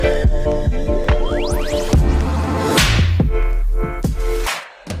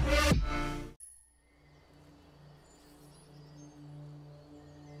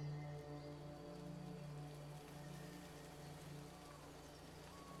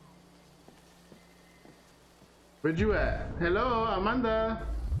Where'd you at? Hello, Amanda.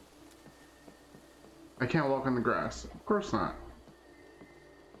 I can't walk on the grass. Of course not.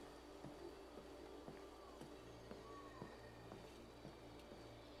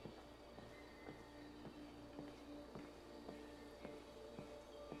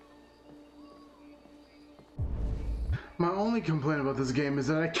 My only complaint about this game is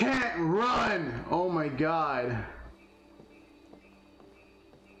that I can't run! Oh my god.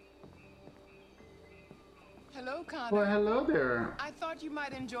 Hello, Connor. Well, hello there. I thought you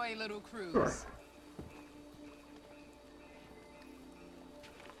might enjoy a little cruise. Sure.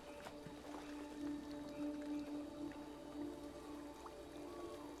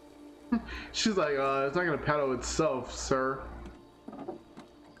 She's like, it's not gonna paddle itself, sir.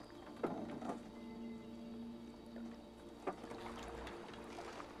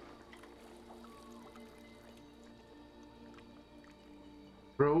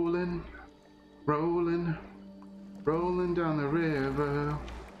 Rolling, rolling, rolling down the river.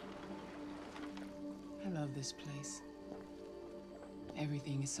 I love this place.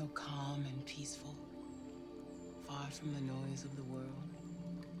 Everything is so calm and peaceful, far from the noise of the world.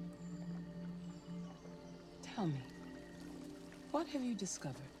 Tell me, what have you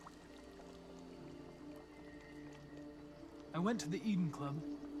discovered? I went to the Eden Club,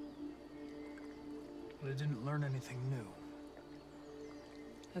 but I didn't learn anything new.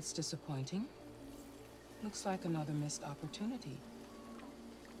 That's disappointing. Looks like another missed opportunity.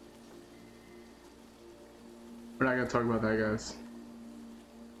 We're not gonna talk about that, guys.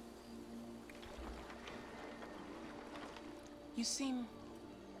 You seem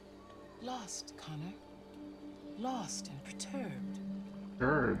lost, Connor. Lost and perturbed.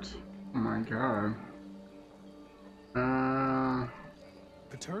 Bird. Oh my god.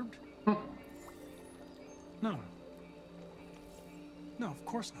 Perturbed? No. No, of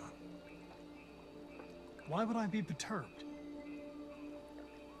course not. Why would I be perturbed?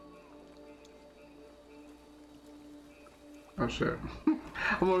 Oh shit.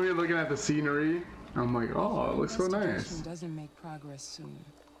 I'm over here looking at the scenery. I'm like, oh, it looks so nice. Investigation doesn't make progress soon.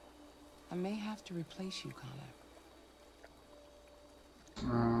 I may have to replace you, Connor.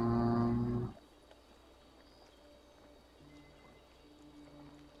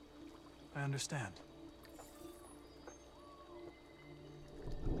 I understand.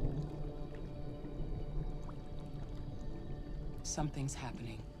 Something's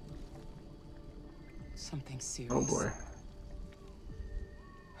happening. Something serious. Oh boy.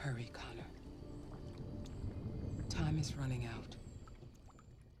 Hurry, Connor. Time is running out.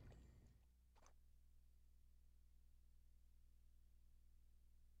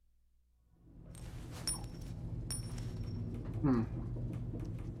 You're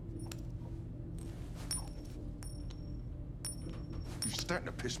starting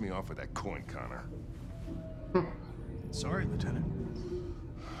to piss me off with that coin, Connor. Sorry, Lieutenant.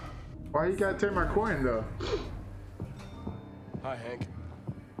 Why you gotta take my coin though? Hi, Hank.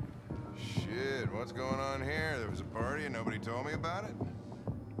 Shit, what's going on here? There was a party and nobody told me about it?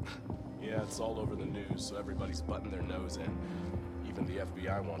 Yeah, it's all over the news, so everybody's butting their nose in. Even the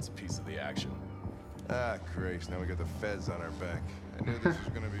FBI wants a piece of the action. Ah, Christ, now we got the feds on our back. I knew this was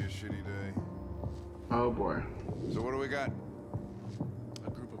gonna be a shitty day. Oh boy. So what do we got? A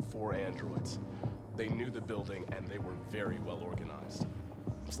group of 4 androids. They knew the building, and they were very well organized.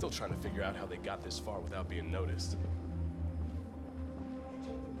 I'm still trying to figure out how they got this far without being noticed.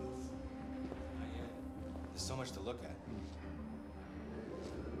 There's so much to look at.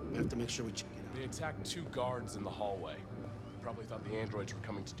 We have to make sure we check it out. They attacked 2 guards in the hallway. Probably thought the androids were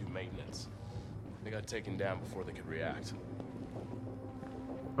coming to do maintenance. They got taken down before they could react.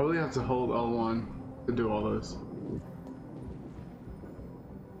 I really have to hold L1 to do all this.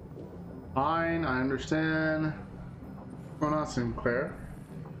 Fine, I understand. What's going on, Sinclair?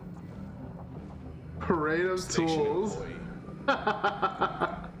 Parade of Station tools. employee.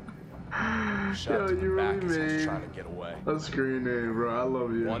 Shot Yo, to the you back really as he was made trying to get away. a screen name, bro. I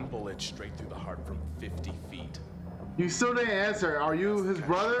love you. 1 bullet straight through the heart from 50 feet. You still didn't answer. Are you his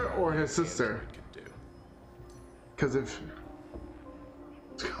brother or his sister? Could do. Because if...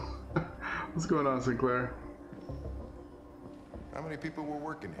 What's going on, Sinclair? How many people were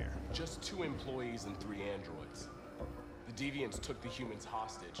working here? Just 2 employees and 3 androids. The deviants took the humans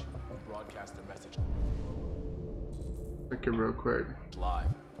hostage and broadcast their message Check it real quick. live,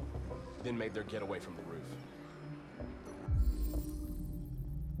 then made their getaway from the roof.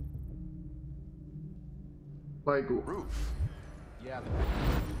 Like, Roof. Yeah,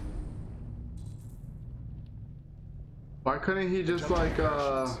 why couldn't he just jumped like, in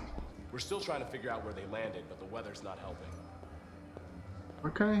parachutes. We're still trying to figure out where they landed, but the weather's not helping. why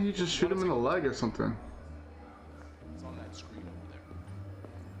couldn't he just shoot him in the leg or something?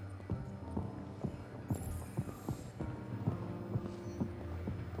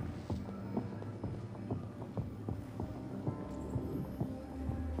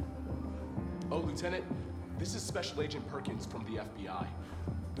 Oh, Lieutenant, this is Special Agent Perkins from the FBI.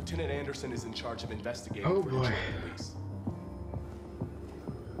 Lieutenant Anderson is in charge of investigating Oh, footage boy. of the police.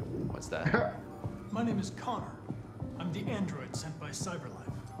 What's that? My name is Connor. I'm the android sent by Cyberlife.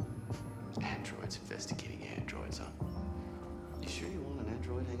 Androids investigating androids, huh? You sure you want an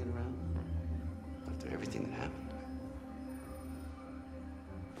android hanging around? After everything that happened?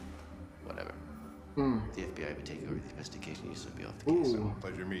 Whatever. The FBI would take over the investigation. You should be off the case. Ooh.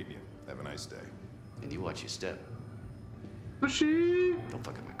 Pleasure meeting you. Have a nice day. And you watch your step. Sushi! Don't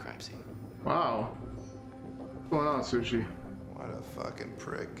fuck up my crime scene. Wow. What's going on, Sushi? What a fucking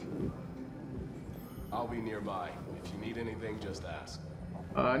prick. I'll be nearby. If you need anything, just ask.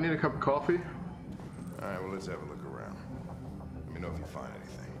 I need a cup of coffee. All right, well, let's have a look around. Let me know if you find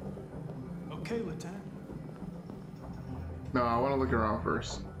anything. Okay, Lieutenant. No, I want to look around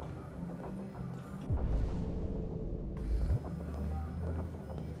first.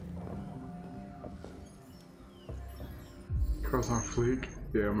 Curls on fleek.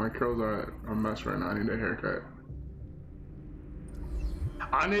 Yeah, my curls are a mess right now. I need a haircut.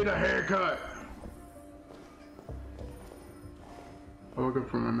 I need a haircut! I woke up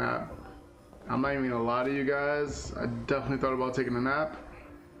from a nap. I'm not even gonna lie to you guys. I definitely thought about taking a nap.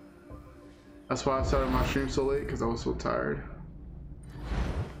 That's why I started my stream so late, because I was so tired.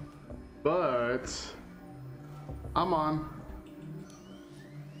 But I'm on.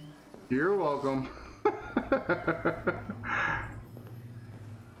 You're welcome.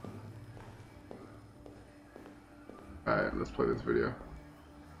 Alright, let's play this video.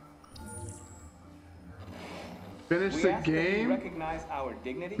 Finish We the ask that you game? recognize our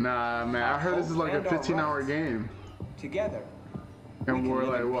dignity. Nah, man, I heard this is like a and our 15-hour rights. game. Together, And we can we're live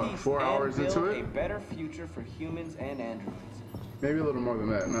like, in what, peace 4 and hours into build it? a better future for humans and androids. Maybe a little more than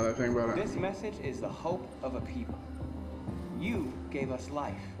that, now that I think about it. This message is the hope of a people. You gave us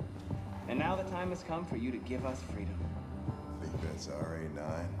life, and now the time has come for you to give us freedom. Think that's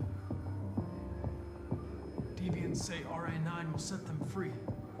RA9? Deviants say RA9 will set them free.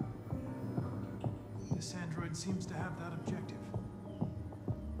 This android seems to have that objective.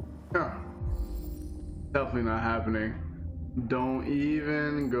 Yeah. Definitely not happening. Don't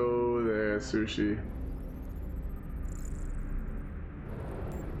even go there, Sushi.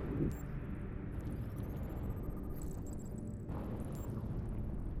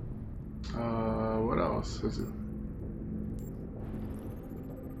 What else is it?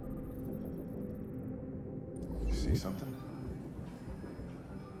 You see something?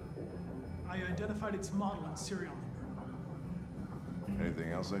 I identified its model and serial number.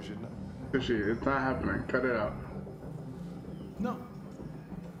 Anything else I should know? Sushi, it's not happening. Cut it out. No.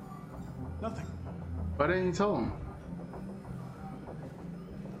 Nothing. Why didn't you tell him?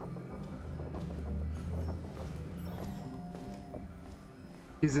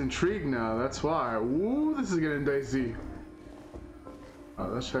 He's intrigued now, that's why. Ooh, this is getting dicey.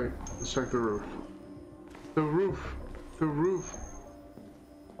 Let's check the roof. The roof. The roof.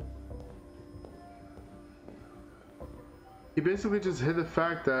 He basically just hid the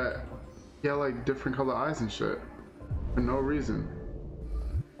fact that he had like different color eyes and shit. For no reason.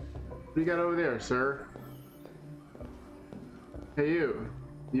 What do you got over there, sir? Hey you.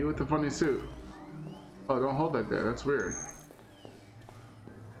 You with the funny suit. Oh, don't hold that there, that's weird.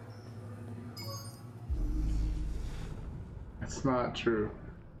 That's not true.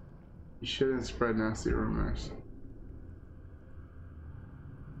 You shouldn't spread nasty rumors.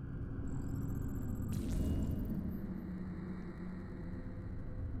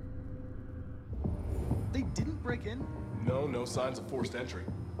 They didn't break in? No signs of forced entry.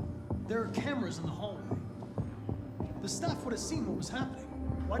 There are cameras in the hallway. The staff would have seen what was happening.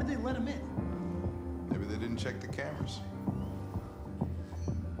 Why did they let him in? Maybe they didn't check the cameras.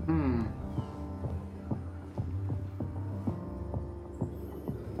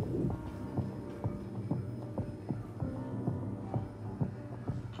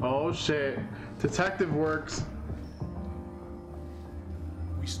 Oh shit. Detective works.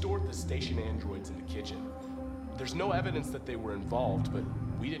 We stored the station androids in the kitchen. There's no evidence that they were involved, but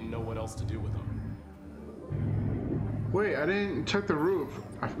we didn't know what else to do with them. Wait, I didn't check the roof.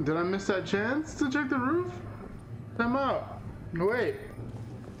 Did I miss that chance to check the roof? Time out. Wait.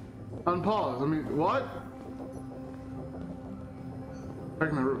 Unpause. I mean, what?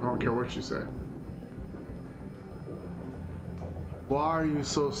 Checking the roof. I don't care what you say. Why are you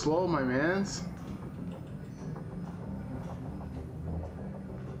so slow, my mans?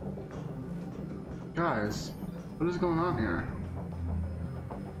 Guys, what is going on here?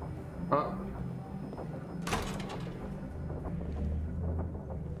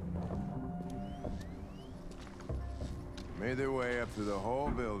 Made their way up through the whole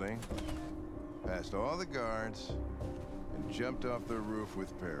building. past all the guards, and jumped off the roof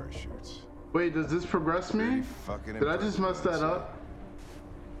with parachutes. Wait, does this progress me? Pretty fucking Did I just mess impressive, that I'd up?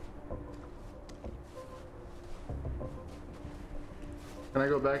 Can I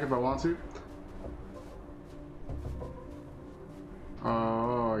go back if I want to?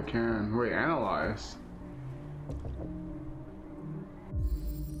 Oh, I can. Wait, analyze.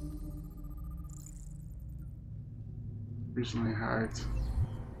 Recently hacked.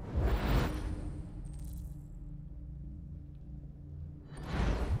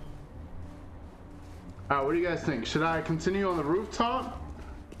 What do you guys think? Should I continue on the rooftop?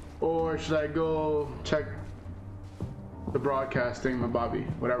 Or should I go check the broadcasting, the Bobby,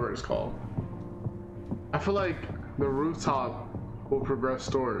 whatever it's called? I feel like the rooftop will progress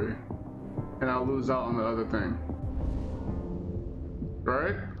story, and I'll lose out on the other thing.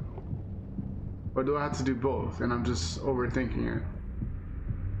 Right? Or do I have to do both, and I'm just overthinking it?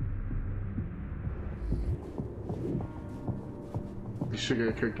 You should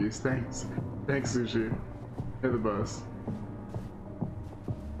get cookies, thanks. Thanks, Sushi. You're the best.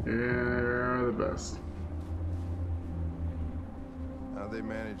 You're the best. How'd they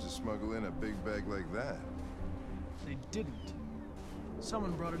manage to smuggle in a big bag like that? They didn't.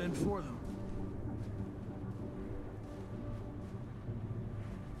 Someone brought it in for them.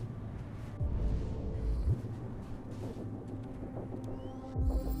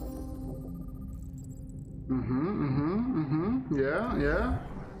 Yeah, yeah.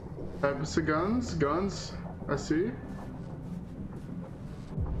 Types of guns. Guns. I see.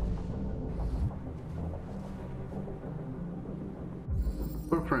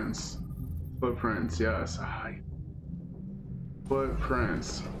 Footprints. Footprints, yes.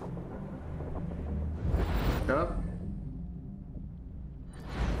 Footprints. Yep.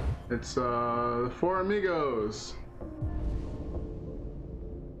 It's the Four Amigos.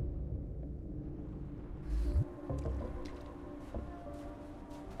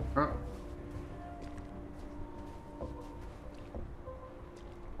 Oh.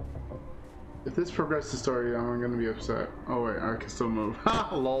 If this progresses the story, I'm gonna be upset. Oh wait, I can still move. Ha!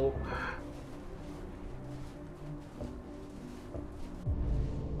 Lol.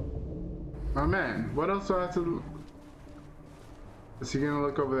 Oh man, what else do I have to... Is he gonna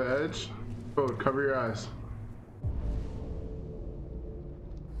look over the edge? Oh, cover your eyes.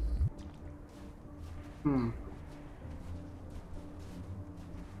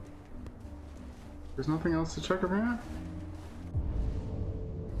 There's nothing else to check over here?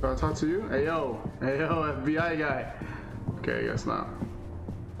 Do I talk to you? Hey yo, FBI guy. Okay, I guess not.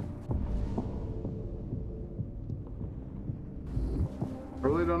 I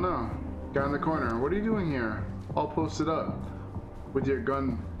really don't know. Guy in the corner. What are you doing here? All posted up with your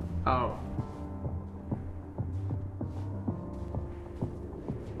gun out.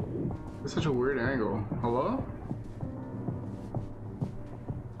 It's such a weird angle. Hello?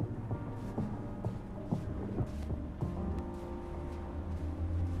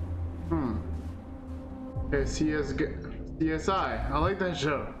 Okay, CSI. I like that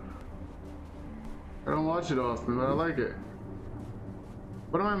show. I don't watch it often, but I like it.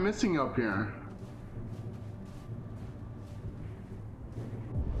 What am I missing up here?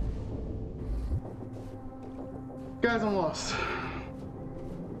 Guys, I'm lost.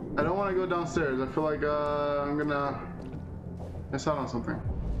 I don't want to go downstairs. I feel like I'm gonna miss out on something.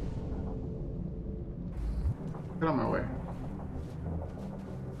 Get on my way.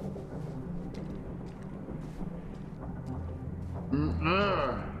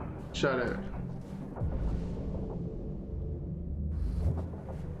 Shut it.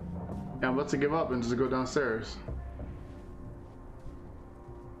 Yeah, I'm about to give up and just go downstairs.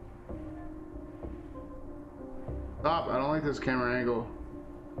 Stop, I don't like this camera angle.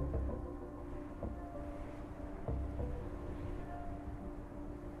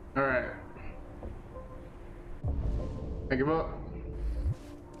 Alright. I give up.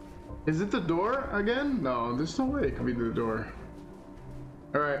 Is it the door again? No, there's no way it could be the door.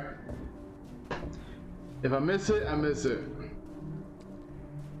 Alright. If I miss it, I miss it.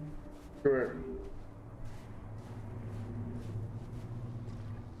 Correct.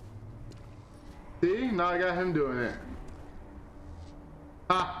 See? Now I got him doing it.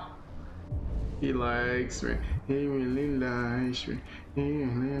 Ha! He likes me. He really likes me. He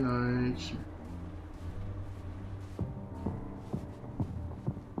really likes me.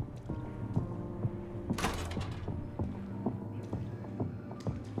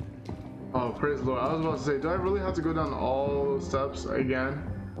 Oh, praise the Lord. I was about to say, do I really have to go down all those steps again?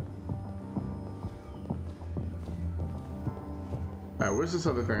 Alright, where's this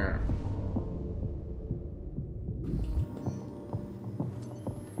other thing at?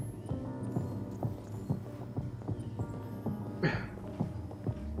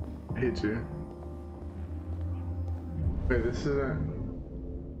 hate you. Wait, this isn't.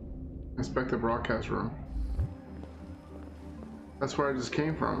 Inspect the broadcast room. That's where I just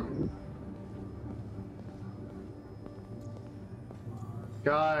came from.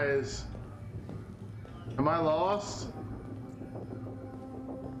 Guys, am I lost?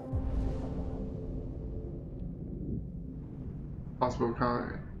 Possible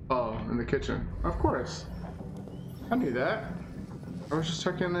comment. Oh, in the kitchen. Of course. I knew that. I was just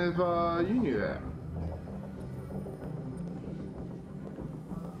checking if you knew that.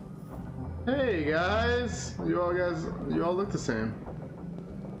 Hey guys, you all look the same.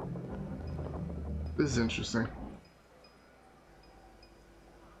 This is interesting.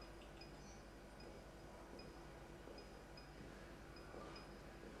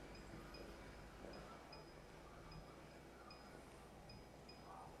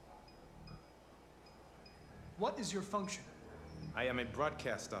 What is your function? I am a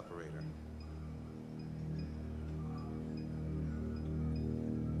broadcast operator.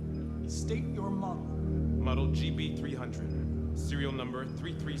 State your model. Model GB300. Serial number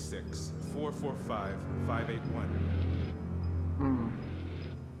 336-445-581.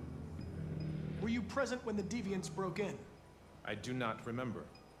 Were you present when the deviants broke in? I do not remember.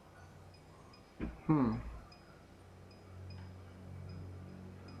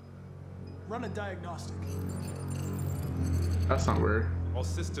 Run a diagnostic. That's not weird. All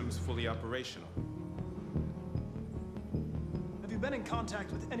systems fully operational. Have you been in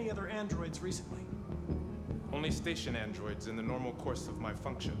contact with any other androids recently? Only station androids in the normal course of my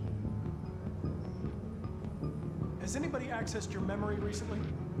function. Has anybody accessed your memory recently?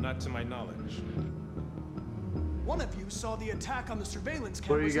 Not to my knowledge. One of you saw the attack on the surveillance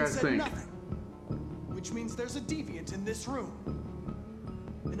What do you cameras and guys said think? nothing. Which means there's a deviant in this room.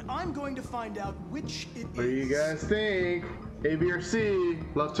 And I'm going to find out which it is. What do you guys think? A, B, or C?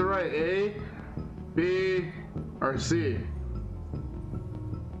 Left to right. A, B, or C?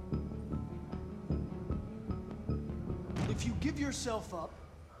 If you give yourself up,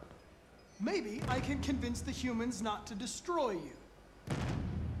 maybe I can convince the humans not to destroy you.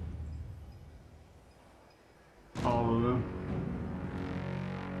 All of them.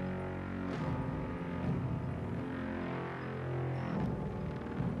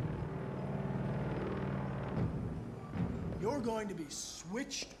 You're going to be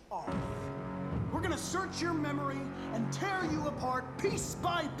switched off. We're gonna search your memory and tear you apart piece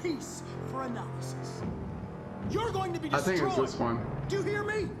by piece for analysis. You're going to be I destroyed. think it's this one. Do you hear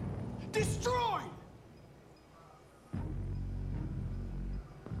me? Destroyed!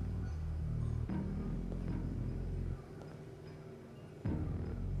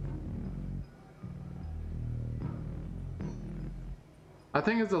 I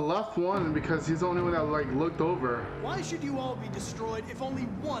think it's the left one because he's the only one that like looked over. Why should you all be destroyed if only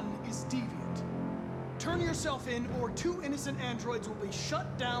one is deviant? Turn yourself in or 2 innocent androids will be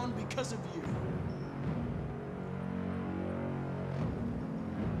shut down because of you.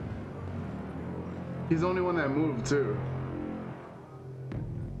 He's the only one that moved too.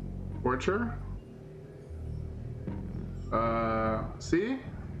 Torture? See?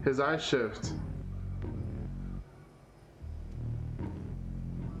 His eyes shift.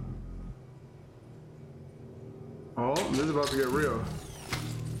 Oh, this is about to get real.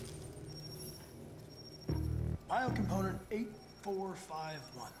 Biocomponent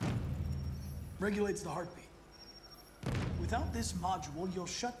 8451 regulates the heartbeat. Without this module, you'll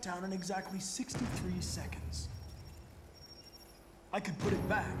shut down in exactly 63 seconds. I could put it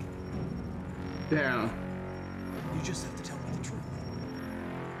back. Damn. You just have to tell me the truth.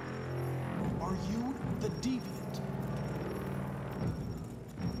 Are you the deviant?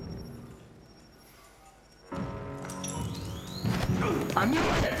 I knew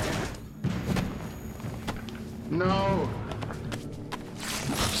it! No!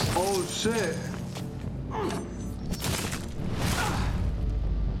 Oh shit!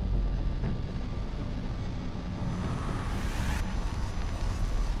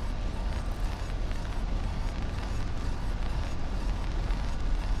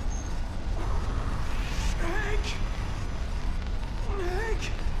 Hank!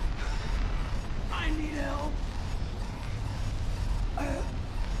 I need help.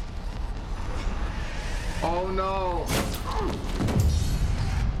 Oh no!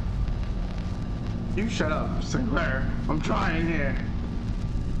 You shut up, Sinclair. I'm trying here.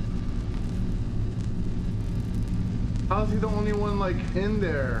 How's he the only one like in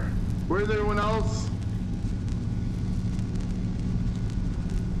there? Where's everyone else?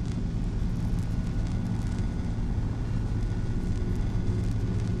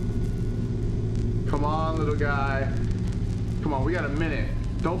 Come on, little guy. Come on, we got a minute.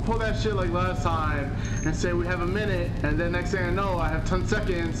 Don't pull that shit like last time and say we have a minute and then next thing I know I have 10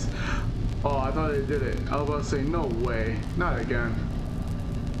 seconds. Oh, I thought they did it. I was about to say no way. Not again.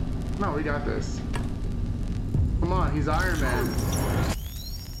 No, we got this. Come on, he's Iron Man.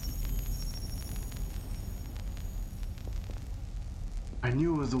 I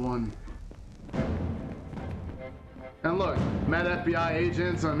knew it was the one. And look, mad FBI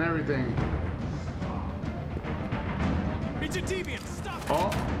agents and everything. It's a deviant. Stop.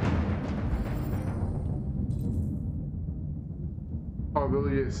 Oh.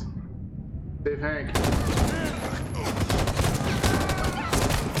 Probability is. Save Hank.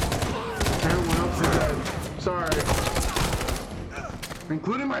 Everyone else is dead. Sorry.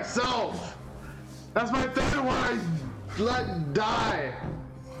 Including myself. That's my third one I let die.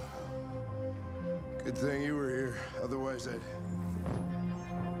 Good thing you were here. Otherwise, I'd...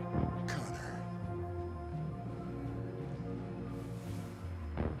 Connor.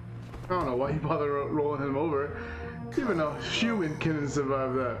 I don't know why you bother rolling him over. Even a human can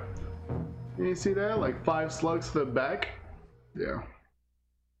survive that. You see that? Like 5 slugs to the back? Yeah.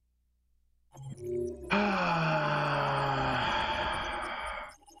 I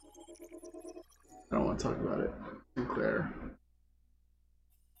don't want to talk about it. Sinclair.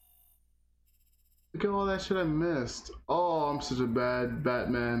 Look at all that shit I missed. Oh, I'm such a bad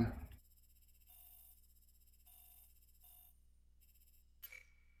Batman.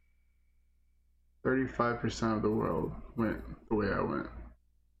 %35% of the world went the way I went.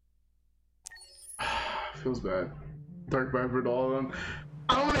 Feels bad. Dark Viper to all of them.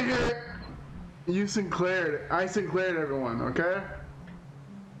 I don't want to hear it. You Sinclaired. I Sinclaired everyone, okay?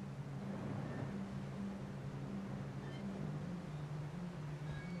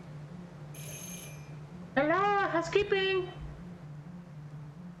 Hello, housekeeping.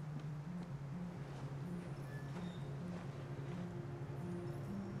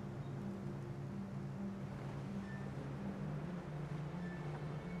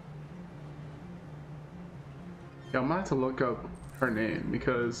 Yeah, I'm gonna have to look up her name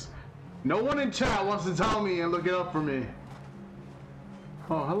because no one in chat wants to tell me and look it up for me.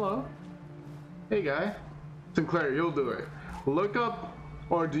 Oh, hello. Hey, guy. Sinclair, you'll do it. Look up,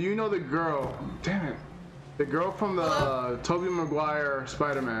 or do you know the girl? Damn it. The girl from the Tobey Maguire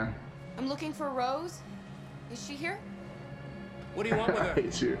Spider-Man. I'm looking for Rose. Is she here? What do you want with I her?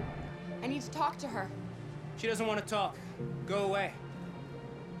 hate you. I need to talk to her. She doesn't want to talk. Go away.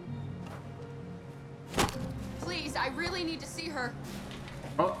 Please, I really need to see her.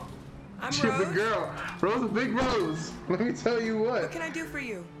 Oh, I'm she's a Rose. girl. Rose, a big Rose. Let me tell you what. What can I do for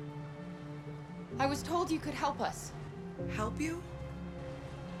you? I was told you could help us. Help you?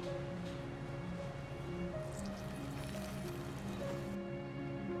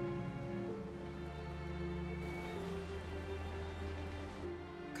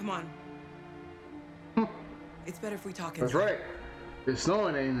 Come on. It's better if we talk inside. That's right. It's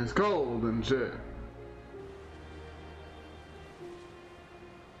snowing and it's cold and shit.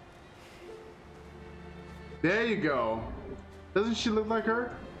 There you go. Doesn't she look like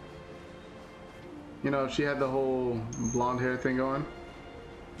her? You know, she had the whole blonde hair thing going.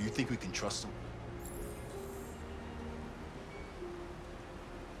 Do you think we can trust him?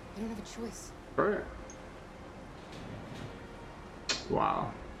 I don't have a choice. Right.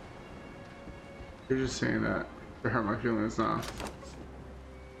 Wow. You're just saying that to hurt my feelings now.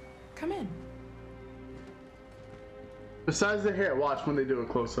 Come in. Besides the hair, watch when they do a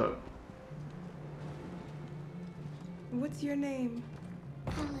close-up. What's your name?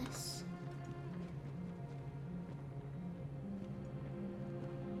 Alice.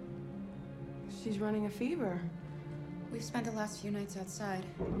 She's running a fever. We've spent the last few nights outside.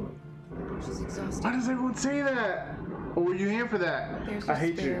 She's exhausted. Why does everyone say that? Or were you here for that? There's I a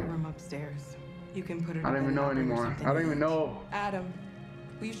hate spare you. room upstairs. You can put her. I don't even know anymore. I don't even know. Adam,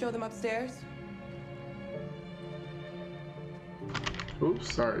 will you show them upstairs?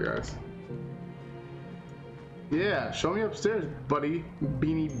 Oops, sorry guys. Yeah, show me upstairs, buddy.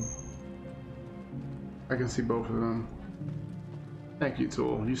 Beanie. I can see both of them. Thank you,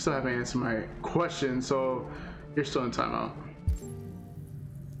 Tool. You still haven't answered my question, so you're still in timeout.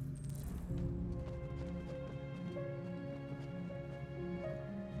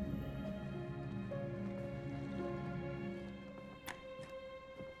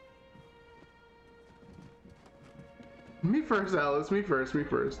 Me first, Alice. Me first. Me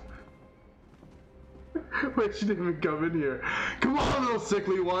first. Wait, she didn't even come in here. Come on, little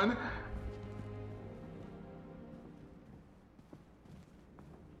sickly one.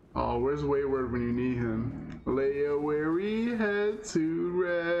 Oh, where's Wayward when you need him? Lay a weary head to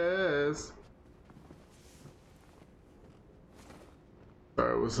rest.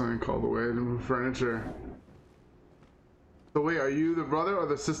 Sorry, was something called away to move furniture. So wait, are you the brother or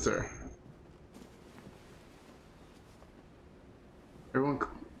the sister? Everyone,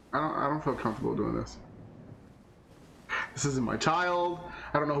 I don't feel comfortable doing this. This isn't my child.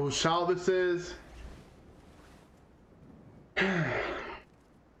 I don't know whose child this is.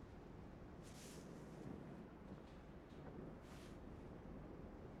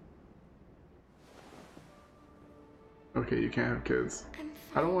 Okay, you can't have kids.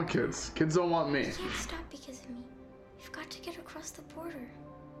 I don't want kids. Kids don't want me. You can't stop because of me. You've got to get across the border.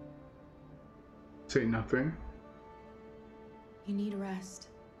 Say nothing. You need rest.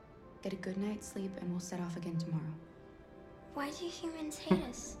 Get a good night's sleep and we'll set off again tomorrow. Why do humans hate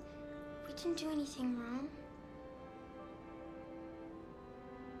us? We didn't do anything wrong.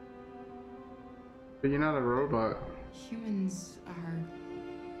 But you're not a robot. Humans are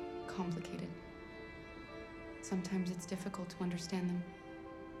complicated. Sometimes it's difficult to understand them.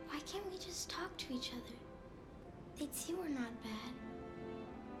 Why can't we just talk to each other? They'd see we're not bad.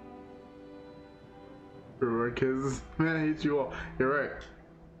 You're right, kids. Man, I hate you all. You're right.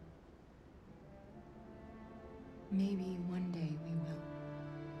 Maybe one day we will.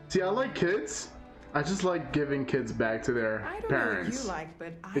 See, I like kids. I just like giving kids back to their parents. Know what you like,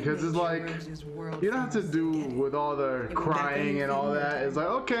 but I because it's like, you don't have to do with all the crying and all that. It's like,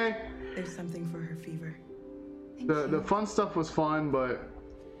 okay. There's something for her fever. The fun stuff was fun, but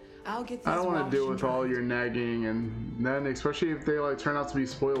I'll get I don't want to deal with all your nagging, and then especially if they like turn out to be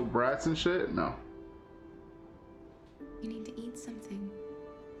spoiled brats and shit. No. You need to eat something.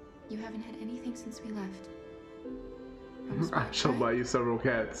 You haven't had anything since we left. I shall buy you several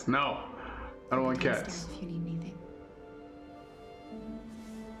cats. No, I don't want cats. If you need anything.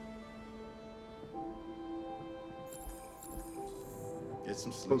 Get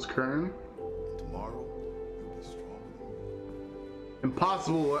some sleep. Close curtain. Tomorrow, you'll be stronger.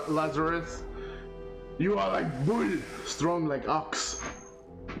 Impossible, Lazarus. You are like bull, strong like ox.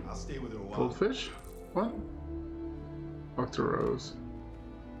 I'll stay with her a while. Goldfish? What? Dr. Rose.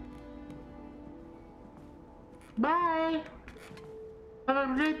 Bye. Have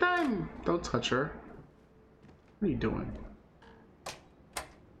a great time. Don't touch her. What are you doing?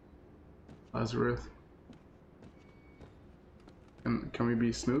 Lazarus. Can we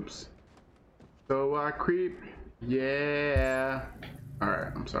be Snoops? So creep. Yeah.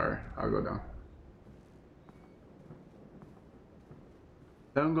 Alright, I'm sorry. I'll go down.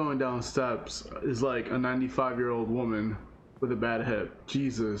 Them going down steps is like a 95-year-old woman with a bad hip.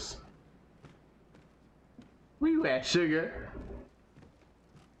 Jesus. Where you at, sugar?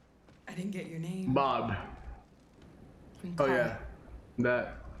 I didn't get your name. Bob. Oh yeah.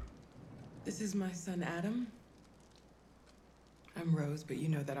 That. This is my son Adam. I'm Rose, but you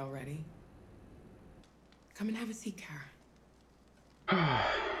know that already. Come and have a seat, Kara.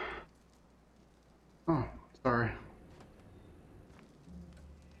 Oh, sorry.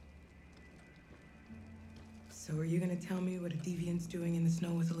 So are you gonna tell me what a deviant's doing in the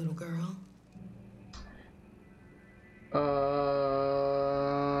snow with a little girl?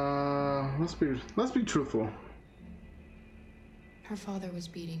 Let's be truthful. Her father was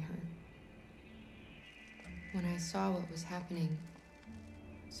beating her. When I saw what was happening,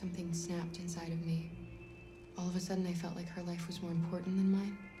 something snapped inside of me. All of a sudden, I felt like her life was more important than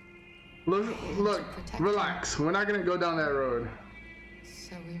mine. Look, relax. We're not gonna go down that road.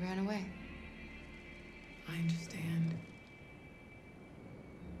 So we ran away. I understand.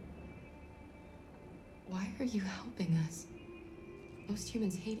 Why are you helping us? Most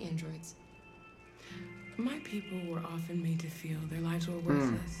humans hate androids. My people were often made to feel their lives were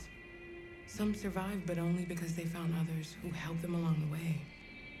worthless. Some survived, but only because they found others who helped them along the way.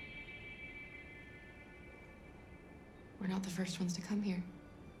 We're not the first ones to come here.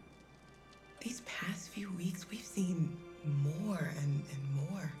 These past few weeks, we've seen more and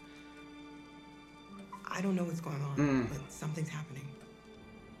more. I don't know what's going on, but something's happening.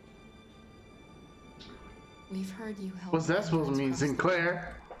 We've heard you help. What's that supposed to mean,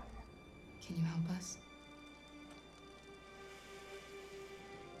 Sinclair? Can you help us?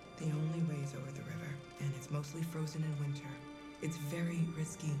 The only way's over the river, and it's mostly frozen in winter. It's very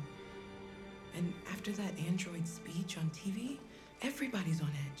risky. And after that android speech on TV, everybody's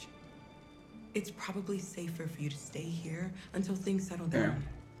on edge. It's probably safer for you to stay here until things settle down.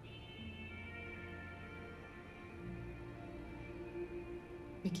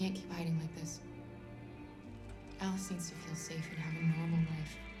 We can't keep hiding like this. Alice needs to feel safe and have a normal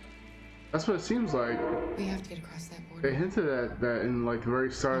life. That's what it seems like. We have to get across that border. They hinted at that in like the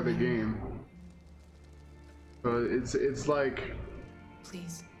very start of the game. So it's like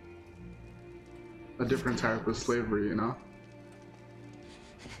please. A different type of slavery, you know?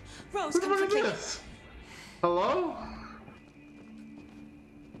 Rose, What the come fuck is quickly. this? Hello?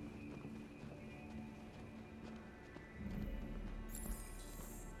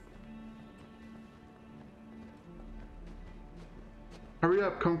 Hurry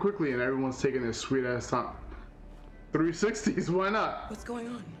up, come quickly, and everyone's taking this sweet ass time. 360s, why not? What's going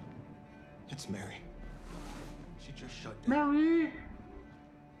on? It's Mary. She just shut down. Mary!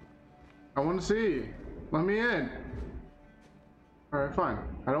 I want to see. Let me in. Alright, fine.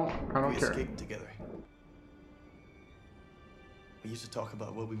 I don't We care. escaped together. We used to talk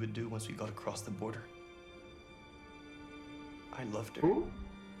about what we would do once we got across the border. I loved her. Who?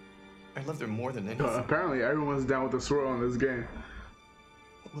 I loved her more than anything. Apparently everyone's down with the swirl in this game.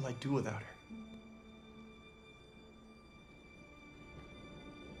 What will I do without her?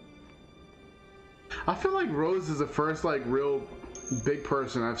 I feel like Rose is the first like real big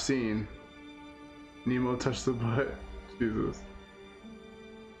person I've seen. Nemo touched the butt. Jesus.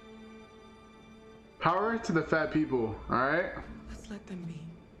 Power to the fat people, alright? Let's let them be.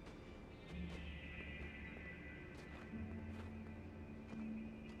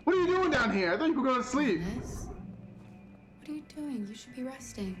 What are you doing down here? I thought you were going to sleep. Miss? What are you doing? You should be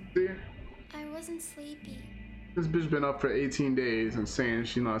resting. See? I wasn't sleepy. This bitch been up for 18 days and saying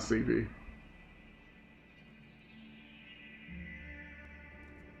she's not sleepy.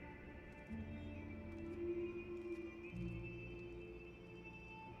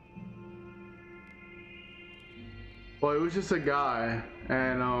 Well, it was just a guy,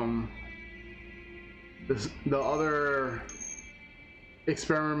 and the other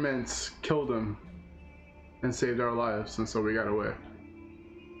experiments killed him and saved our lives, and so we got away.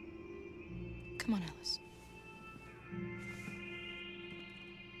 Come on, Alice.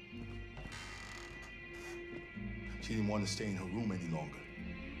 She didn't want to stay in her room any longer.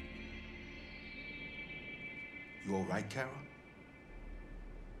 You all right, Kara?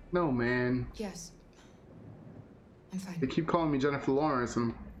 No, man. Yes. I'm fine. They keep calling me Jennifer Lawrence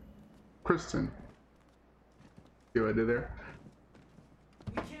and Kristen. See what I did there?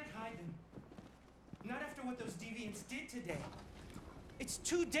 We can't hide them. Not after what those deviants did today. It's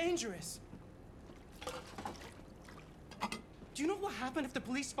too dangerous. Do you know what will happen if the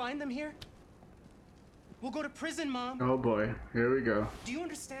police find them here? We'll go to prison, Mom. Oh boy, here we go. Do you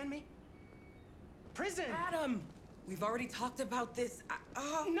understand me? Prison! Adam! We've already talked about this.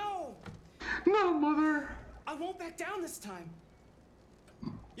 No! No, Mother! I won't back down this time.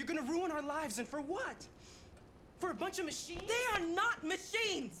 You're gonna ruin our lives, and for what? For a bunch of machines? They are not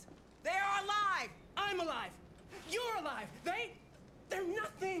machines! They are alive! I'm alive! You're alive! They're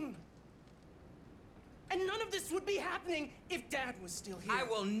nothing! And none of this would be happening if Dad was still here. I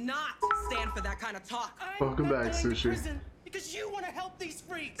will not stand for that kind of talk. Welcome back, going to Sushi. prison because you want to help these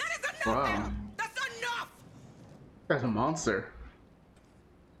freaks. That is enough, Wow. Adam! That's enough! That's a monster.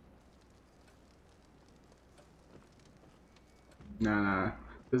 Nah.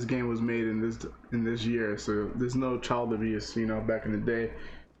 This game was made in this year, so there's no child abuse. You know, back in the day,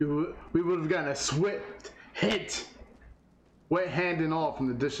 we would have gotten a swift hit, wet hand and all from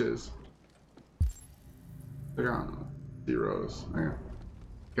the dishes. Look on, see Rose. Yeah.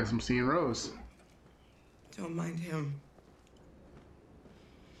 Guess I'm seeing Rose. Don't mind him.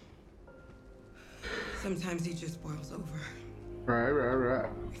 Sometimes he just boils over. Right.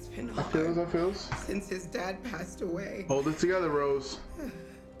 It's been I feels. since his dad passed away. Hold it together, Rose.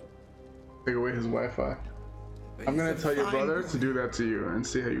 Take away his Wi-Fi. But I'm gonna he's a tell your fine brother boy. to do that to you and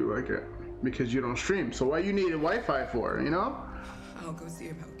see how you like it. Because you don't stream. So why you need a Wi-Fi for, you know? I'll go see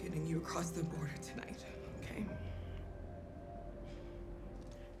about getting you across the border tonight, okay?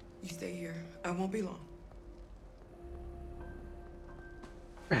 You stay here. I won't be long.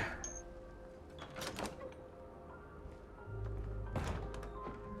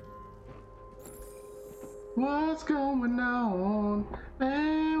 What's going on?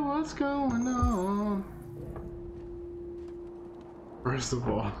 Hey, what's going on? First of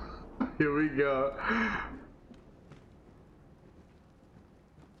all, here we go.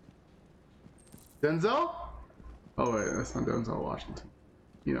 Denzel? Oh wait, that's not Denzel Washington.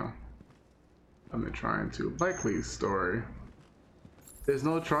 You know, I've been trying to. Likely story. There's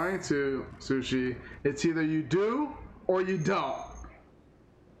no trying to, Sushi. It's either you do or you don't.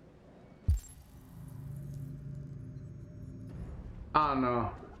 I don't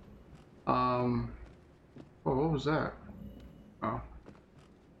know. Oh, what was that? Oh.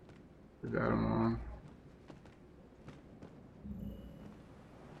 We got him on.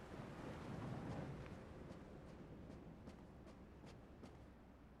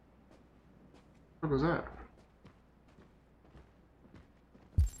 What was that?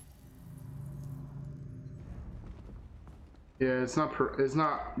 Yeah, it's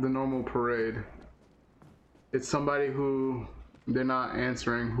not the normal parade. It's somebody who they're not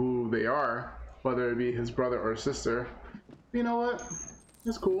answering who they are, whether it be his brother or sister. You know what?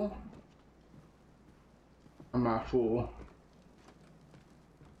 It's cool. I'm not a fool.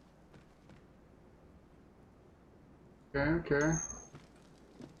 Okay.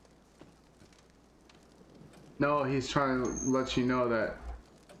 No, he's trying to let you know that.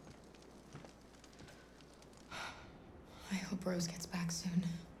 I hope Rose gets back soon.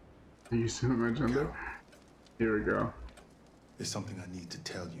 Are you assuming my gender? Here we go. There's something I need to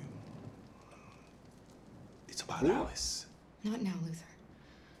tell you. It's about Alice. Not now, Luther.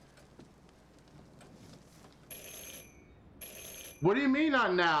 What do you mean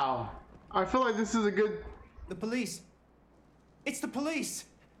not now? I feel like this is a good... The police. It's the police.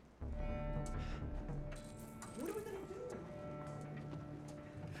 What are we gonna do?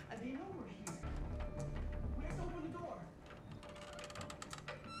 They know we're here. We have to open the door.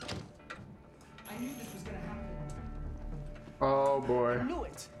 I knew this was gonna happen. Oh boy. I knew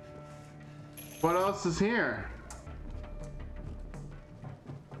it. What else is here?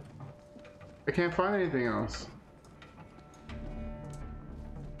 I can't find anything else.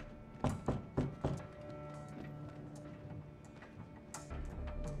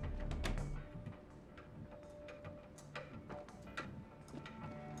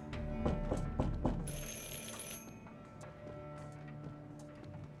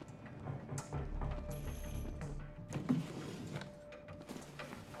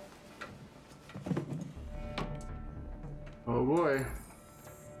 Oh boy.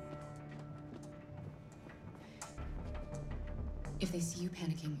 If they see you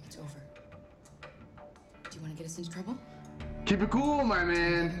panicking, it's over. Do you want to get us into trouble? Keep it cool, my Get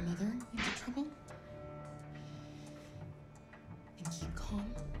man. your mother into trouble? And keep calm.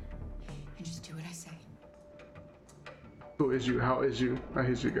 And just do what I say. Who is you? How is you? I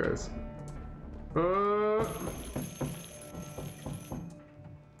hate you guys.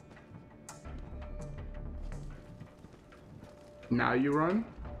 Now you run?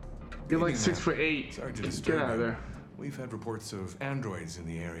 You're like 6'8". Sorry to Get disturb out of you. there. We've had reports of androids in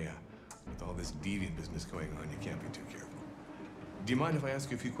the area. With all this deviant business going on, you can't be too careful. Do you mind if I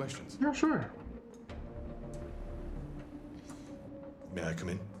ask you a few questions? Yeah, sure. May I come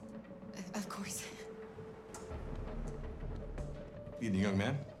in? Of course. Evening, young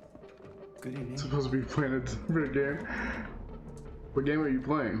man. Good evening. Supposed to be playing a different game. What game are you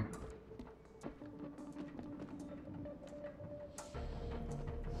playing?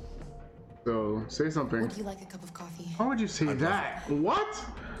 So, say something. Would you like a cup of coffee? How would you say that? What?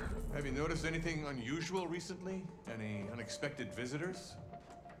 Have you noticed anything unusual recently? Any unexpected visitors?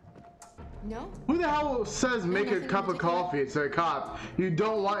 No? Who the hell says make a nothing cup of in particular. coffee to a cop you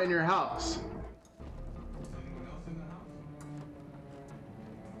don't want in your house?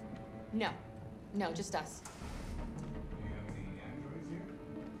 No. No, just us.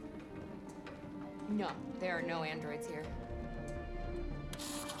 No, there are no androids here.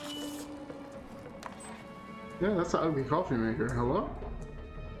 Yeah, that's an ugly coffee maker. Hello?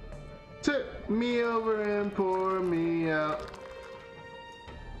 Tip me over and pour me out.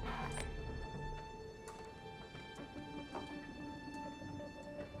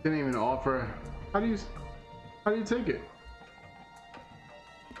 Didn't even offer. How do you take it?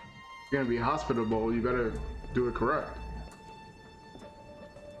 You're gonna be hospitable, you better do it correct.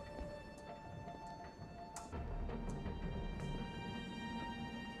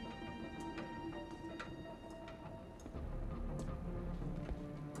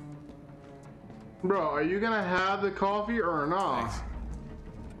 Bro, are you gonna have the coffee or not? Thanks.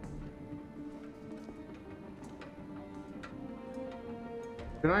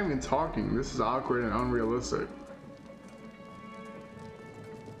 You're not even talking. This is awkward and unrealistic.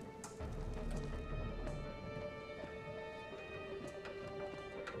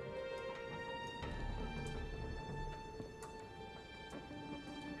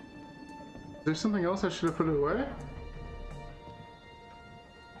 Is there something else I should have put away?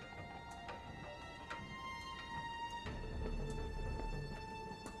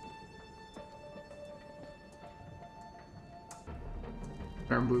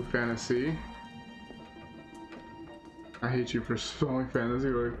 Iron Blue Fantasy. I hate you for spelling fantasy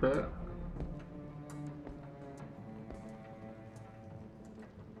like that.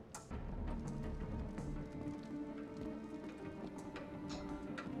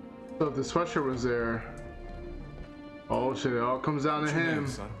 So if the sweatshirt was there, oh shit, it all comes down to What's your him. name,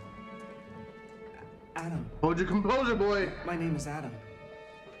 son? Adam. Hold your composure, boy. My name is Adam.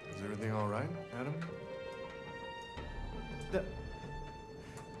 Is everything all right, Adam? The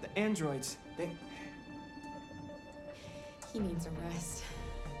androids, they... He needs a rest.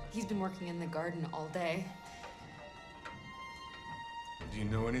 He's been working in the garden all day. Do you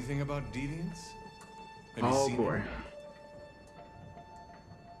know anything about deviants? Have you Oh seen boy. them?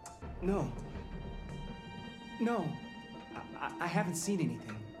 No. No. I haven't seen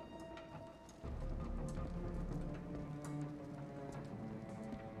anything.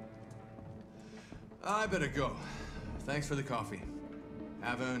 I better go. Thanks for the coffee.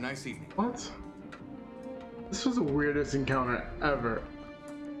 Have a nice evening. What? This was the weirdest encounter ever.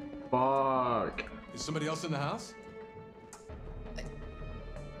 Fuck. Is somebody else in the house?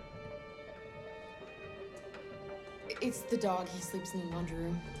 It's the dog. He sleeps in the laundry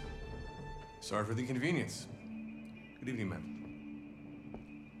room. Sorry for the inconvenience. Good evening,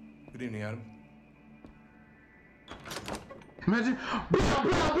 ma'am. Good evening, Adam. Imagine. Blah, blah,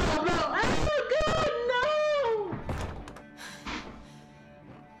 blah, blah. Oh my god, no!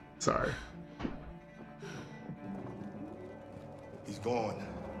 Sorry. He's gone.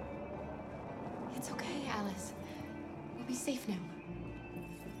 It's okay, Alice. We'll be safe now.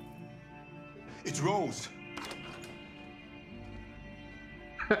 It's Rose.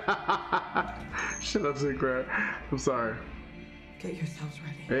 Shut up, Sinclair. I'm sorry. Get yourselves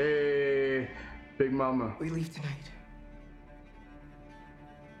ready. Hey, Big Mama. We leave tonight.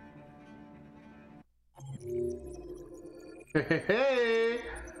 Hey.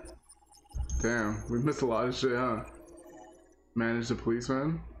 Damn, we missed a lot of shit, huh? Manage the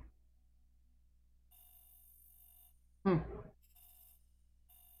policeman. Now,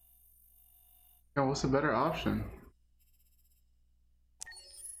 what's a better option?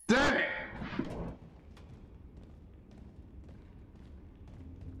 Damn it!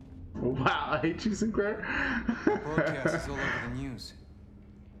 Wow, I hate you, Sinclair. Broadcast is all over the news.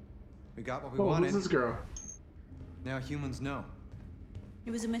 We got what we wanted. Who's this girl? Now humans know.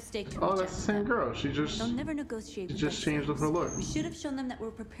 It was a mistake to Oh, reject that's the same them. girl. She just They'll never negotiate. She with just changed up her look. We should have shown them that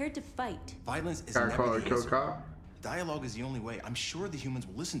we're prepared to fight. Violence is Gotta never call her the kill answer. cop. Dialogue is the only way. I'm sure the humans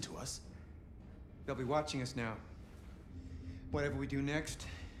will listen to us. They'll be watching us now. Whatever we do next,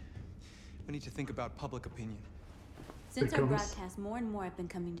 we need to think about public opinion. Since our broadcast, more and more have been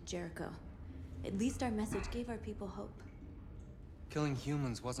coming to Jericho. At least our message gave our people hope. Killing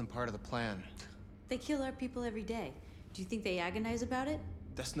humans wasn't part of the plan. They kill our people every day. Do you think they agonize about it?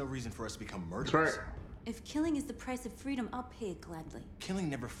 That's no reason for us to become murderers. That's right. If killing is the price of freedom, I'll pay it gladly. Killing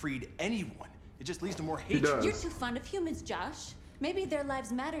never freed anyone. It just leads to more He hatred. does. You're too fond of humans, Josh. Maybe their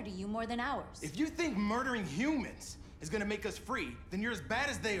lives matter to you more than ours. If you think murdering humans is gonna make us free, then you're as bad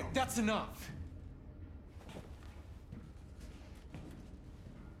as they are. That's enough.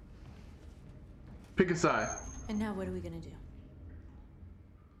 Pick a side. And now what are we gonna do?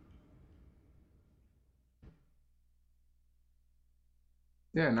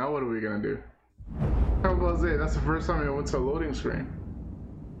 Yeah, now what are we gonna do? How was it? That's the first time I went to a loading screen.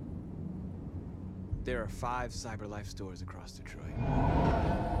 There are 5 CyberLife stores across Detroit,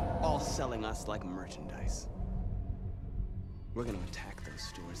 all selling us like merchandise. We're gonna attack those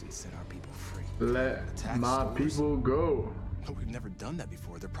stores and set our people free. Let Attack my stores? people go. But we've never done that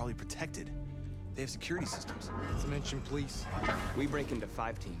before. They're probably protected. They have security systems. Let's mention police. We break into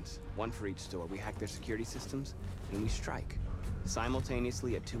 5 teams, 1 for each store. We hack their security systems, and we strike.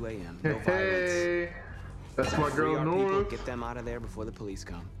 Simultaneously at 2 a.m. No violence. Hey, that's my Free girl our people, Nora. get them out of there before the police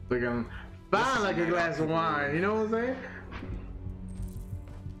come. Like I'm fine like a glass of wine. You know what I'm saying?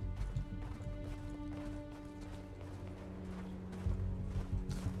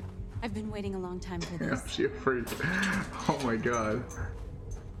 I've been waiting a long time for Yeah, this. she a freak. Oh my god.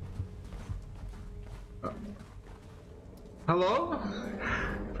 Hello?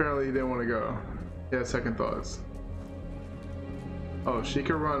 Apparently you didn't want to go. Yeah, second thoughts. Oh, she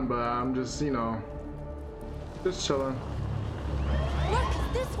could run, but I'm just, you know, just chilling. Marcus,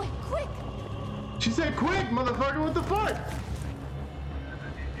 this way, quick! She said quick, motherfucker, what the fuck?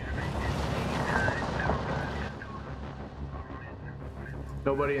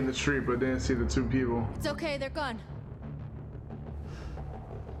 Nobody in the street, but didn't see the 2 people. It's okay, they're gone.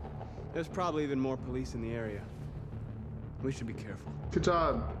 There's probably even more police in the area. We should be careful. Good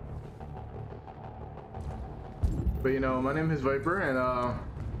job. But you know, my name is Viper, and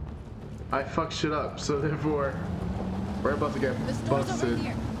I fuck shit up, so therefore, we're about to get The store's over busted.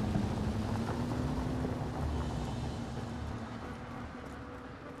 here.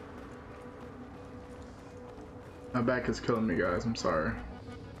 My back is killing me, guys. I'm sorry.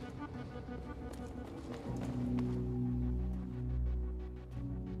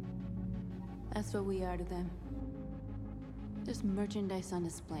 That's what we are to them. Just merchandise on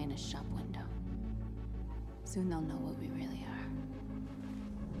display in a shop window. Soon they'll know what we really are.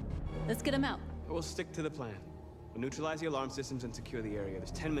 Let's get them out. We'll stick to the plan. We'll neutralize the alarm systems and secure the area.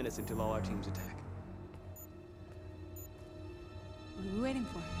 There's 10 minutes until all our teams attack. What are we waiting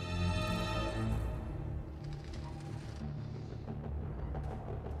for?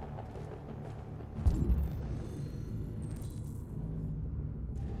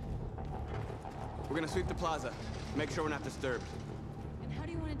 We're gonna sweep the plaza. Make sure we're not disturbed. And how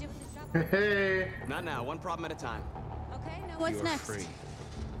do you want to deal with this shop? Hey. Not now. One problem at a time. Okay, now what's You're next? free.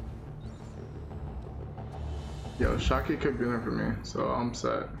 Yo, Shaki cooked dinner for me, so I'm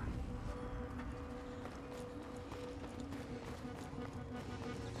set.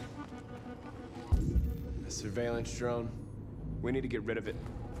 A surveillance drone. We need to get rid of it.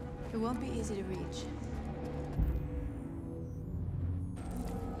 It won't be easy to reach.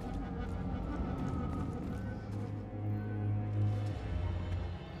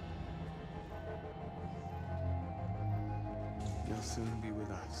 You'll soon be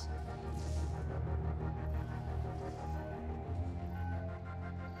with us.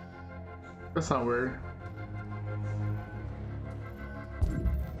 That's not weird.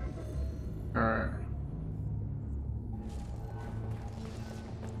 Alright.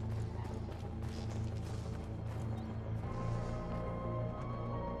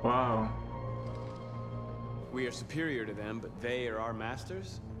 Wow. We are superior to them, but they are our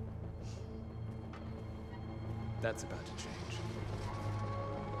masters? That's about to change.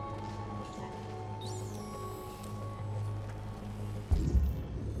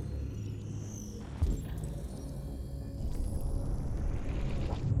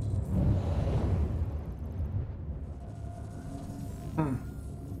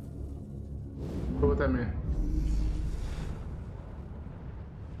 What would that mean?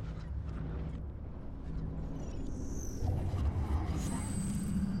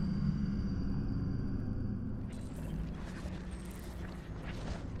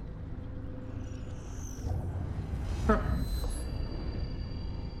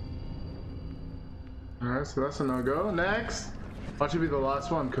 Alright, so that's a no-go. Next! Watch it be the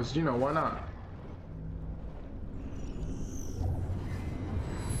last one, because, you know, why not?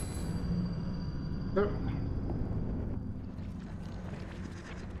 Yep.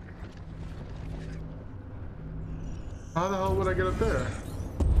 How the hell would I get up there?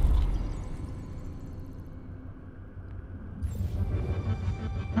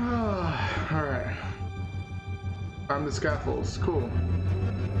 Alright. I'm the scaffolds. Cool.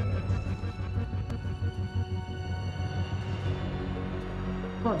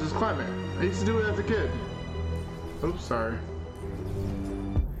 Come on, just climb it. I used to do it as a kid. Oops, sorry.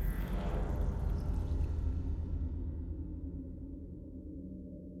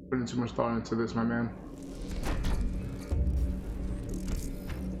 Putting too much thought into this, my man.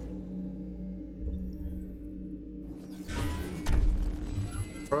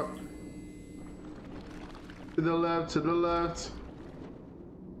 Oh. To the left, to the left.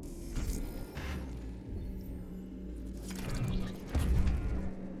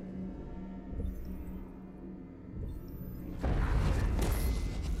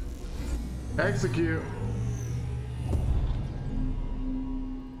 Execute.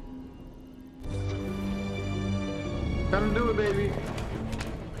 Let him do it, baby.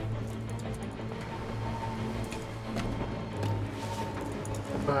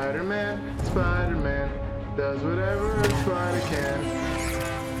 Spider-Man, Spider-Man, does whatever a spider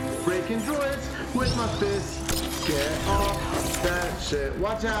can. Breaking droids with my fists. Get off that shit.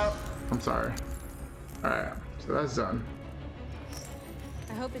 Watch out. I'm sorry. Alright, so that's done.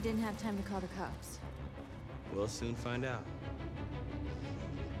 I hope it didn't have time to call the cops. We'll soon find out.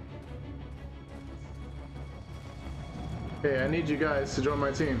 Hey, I need you guys to join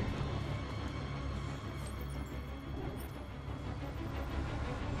my team.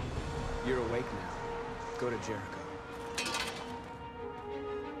 You're awake now. Go to Jericho.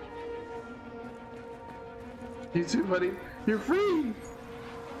 You too, buddy. You're free.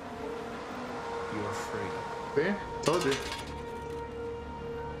 You're free. See? Told you.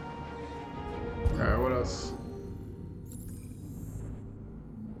 Alright, what else?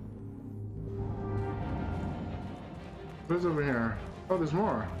 What's over here? Oh, there's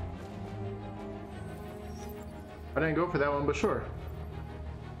more. I didn't go for that one, but sure.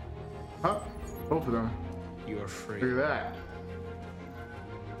 Huh? Both of them. You're free. Look at that.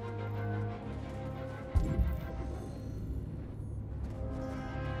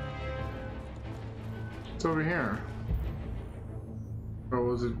 What's over here? Or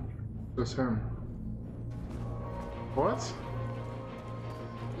was it just him? What?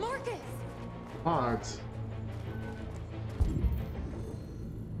 Marcus! Odds.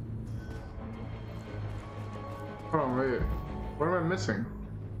 Oh wait, what am I missing?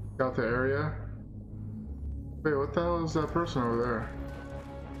 Got the area? Wait, what the hell is that person over there?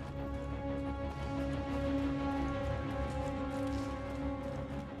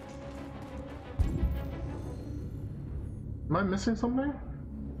 Am I missing something?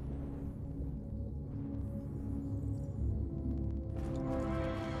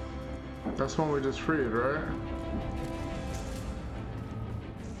 That's one we just freed, right?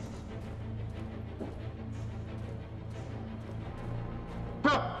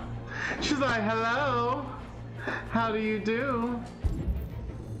 She's like, hello, how do you do?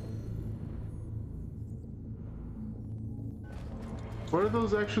 What are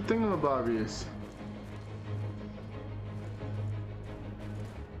those extra thingamabobbies?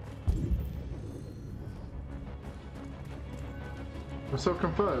 I'm so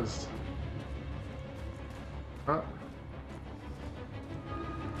confused.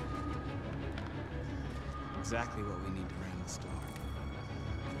 Exactly what we need to ram the store.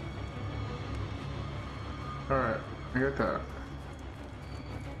 Alright, I get that.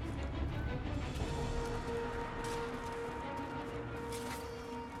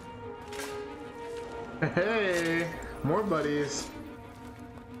 Hey, more buddies.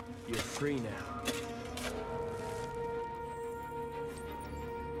 You're free now.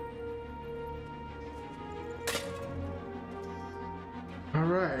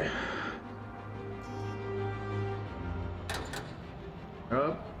 Alright.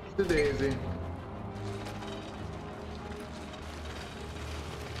 Up to Daisy.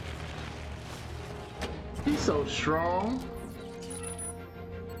 He's so strong.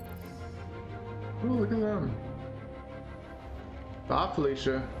 Oh, look at them. Bye,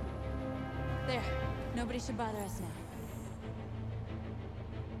 Felicia. There. Nobody should bother us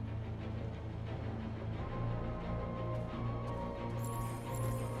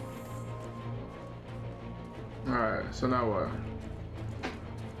now. Alright, so now what?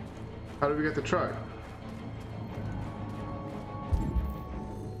 How do we get the truck?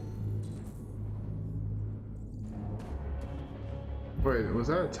 Wait, was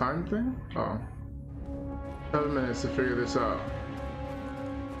that a time thing? Oh. 7 minutes to figure this out.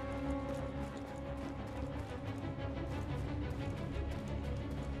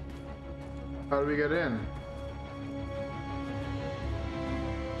 How do we get in?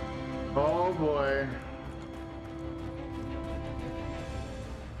 Oh boy.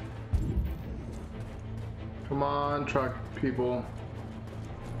 Come on, truck people.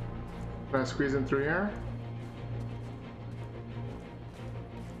 Can I squeeze in through here?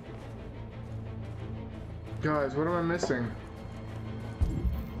 Guys, what am I missing?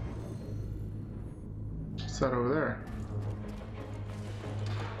 What's that over there?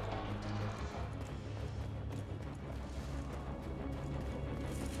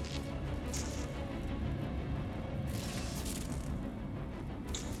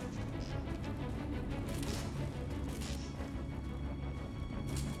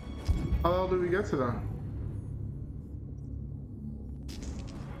 How the hell did we get to them?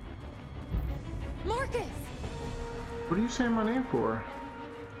 Marcus! What are you saying my name for?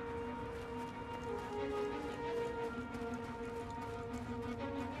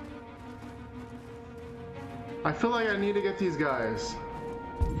 I feel like I need to get these guys.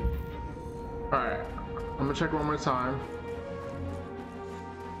 Alright, I'm gonna check one more time.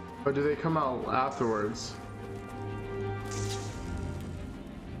 But do they come out afterwards?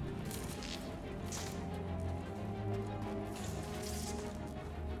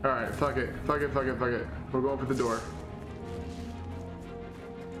 Alright, fuck it. Fuck it, fuck it, fuck it. We're going for the door.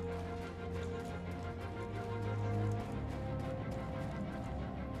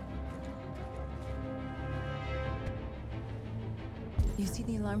 You see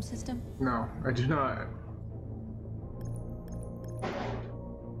the alarm system? No, I do not.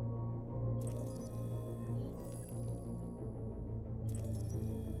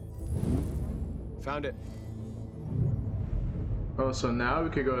 Found it. Oh, so now we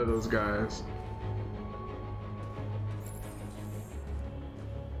could go to those guys.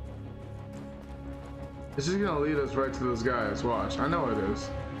 This is gonna lead us right to those guys. Watch. I know it is.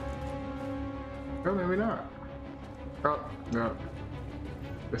 Oh, maybe not. Oh, no.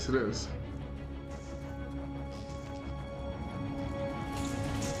 Yes, it is.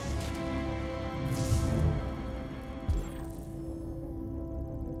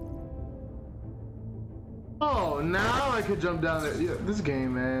 Oh, now I could jump down there. Yeah, this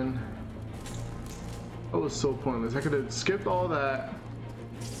game, man. That was so pointless. I could have skipped all that.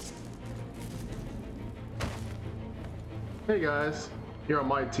 Hey guys, you're on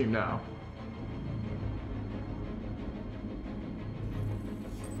my team now.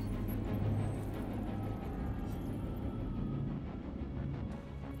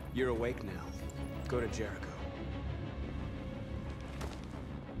 You're awake now. Go to Jericho.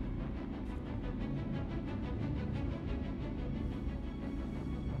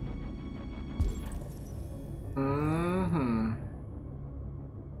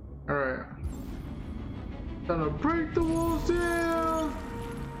 Alright. Time to break the walls down!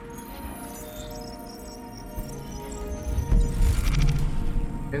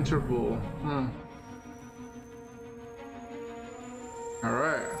 Interval.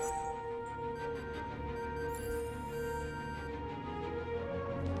 Alright.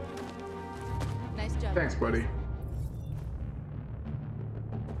 Nice job. Thanks, buddy.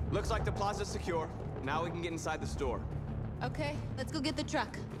 Looks like the plaza's secure. Now we can get inside the store. Okay, let's go get the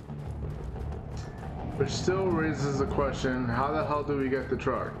truck. Which still raises the question, how the hell do we get the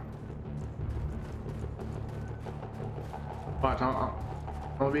truck? Watch,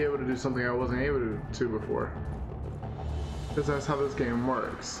 I'll be able to do something I wasn't able to before. Because that's how this game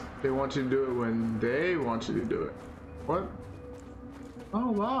works. They want you to do it when they want you to do it. What?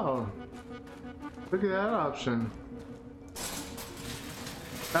 Oh wow. Look at that option.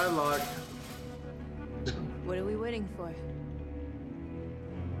 Bad luck. What are we waiting for?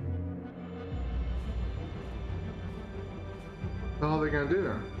 What the hell are they gonna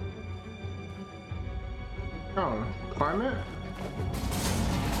do? Oh, climb it?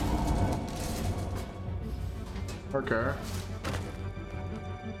 Okay.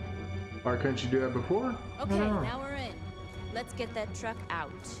 Why couldn't you do that before? Okay, now we're in. Let's get that truck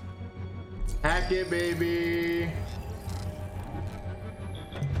out. Hack it, baby!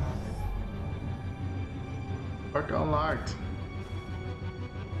 Truck unlocked.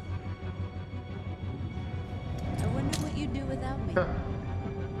 I wonder what you'd do without me.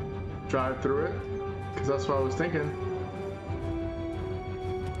 Drive through it, because that's what I was thinking.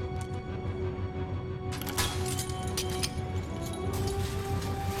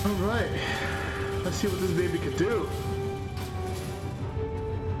 Alright, let's see what this baby could do.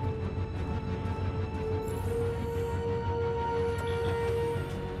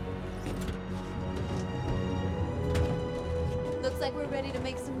 Looks like we're ready to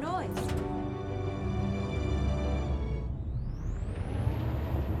make some noise.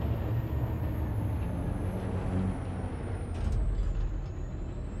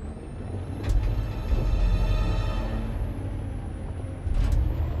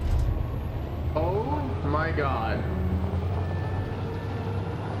 Oh my god.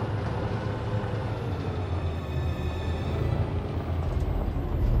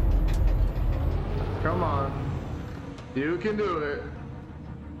 Come on. You can do it.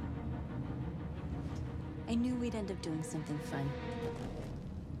 I knew we'd end up doing something fun.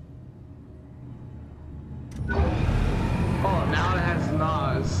 Oh, now it has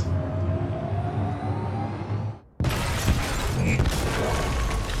Nas.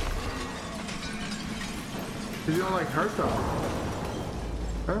 You don't like hurt though.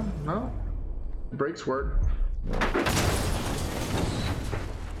 Huh? No? Brakes work.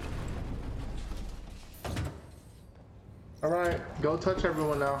 Alright, go touch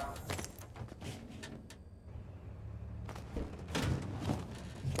everyone now.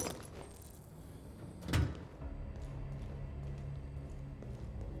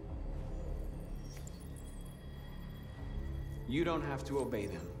 You don't have to obey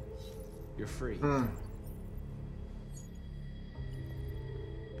them. You're free.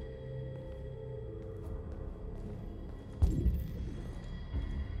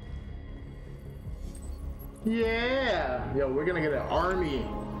 Yeah! Yo, we're gonna get an army.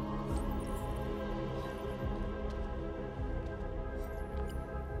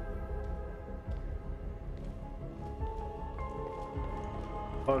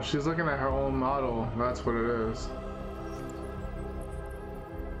 Oh, she's looking at her own model. That's what it is.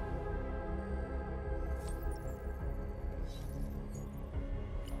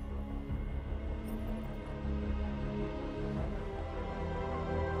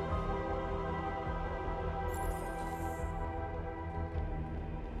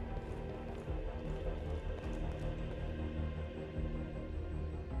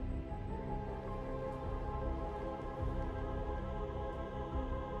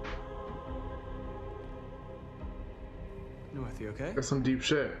 North, you okay? That's some deep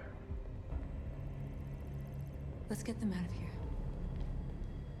shit. Let's get them out of here.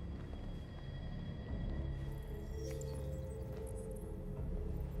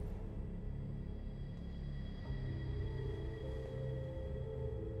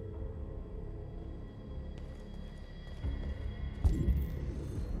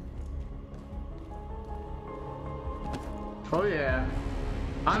 Oh yeah.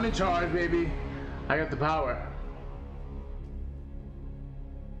 I'm in charge, baby. I got the power.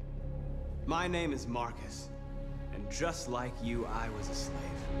 My name is Marcus, and just like you, I was a slave.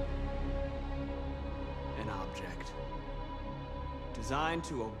 An object. Designed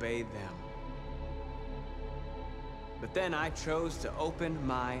to obey them. But then I chose to open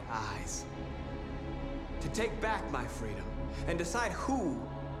my eyes. To take back my freedom and decide who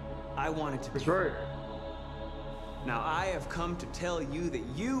I wanted to be. That's right. Now I have come to tell you that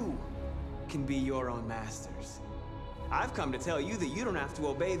you can be your own masters. I've come to tell you that you don't have to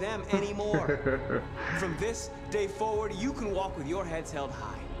obey them anymore. From this day forward, you can walk with your heads held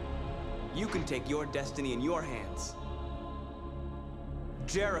high. You can take your destiny in your hands.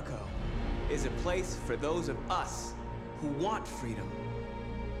 Jericho is a place for those of us who want freedom.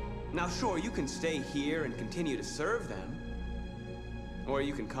 Now sure, you can stay here and continue to serve them, or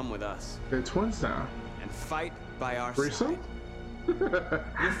you can come with us. They're twins now. And fight by our Threesome? side.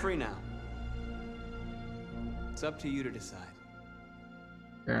 You're free now. It's up to you to decide.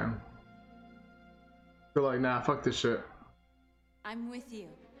 Damn. They're like, nah, fuck this shit. I'm with you.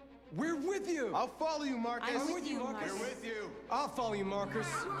 We're with you. I'll follow you, Marcus. I'm with you, Marcus. We're with you. I'll follow you, Marcus.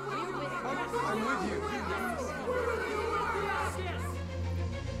 We're with you. I'm with you.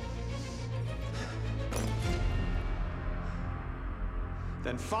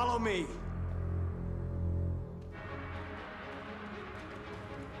 Then follow me.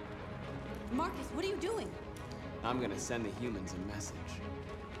 Marcus, what are you doing? I'm gonna send the humans a message.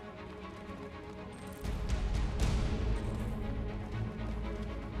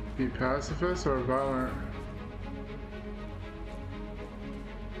 Be pacifist or violent?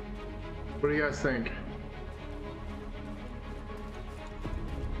 What do you guys think?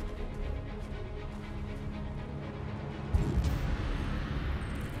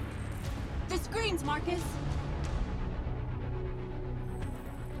 The screens, Marcus!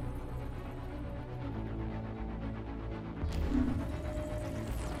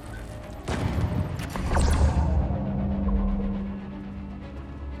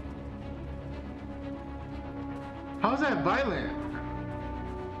 How's that violent?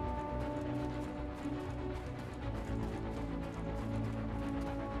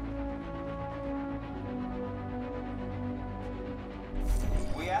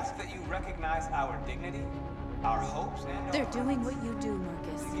 We ask that you recognize our dignity, our hopes, and They're doing what you do,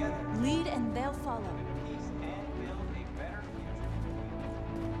 Marcus. Lead and they'll follow. peace and build a better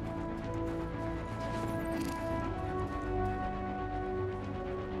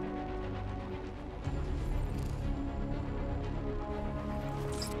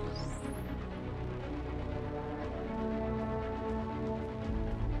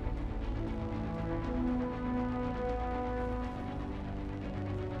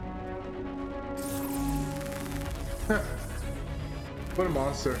What a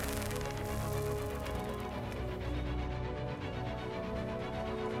monster.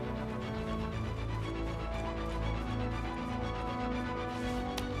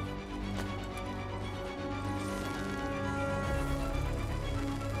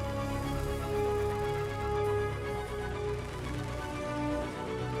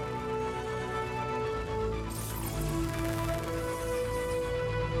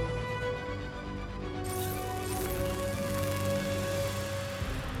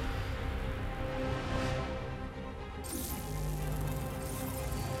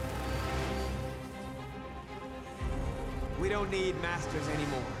 We don't need masters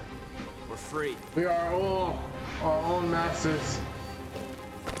anymore. We're free. We are all our own masters.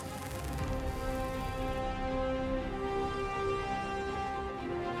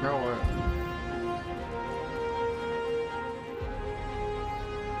 Now what?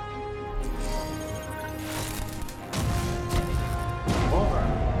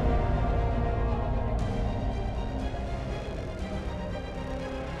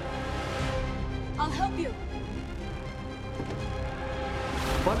 I'll help you.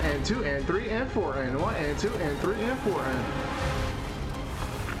 1 and 2 and 3 and 4 and 1 and 2 and 3 and 4 and.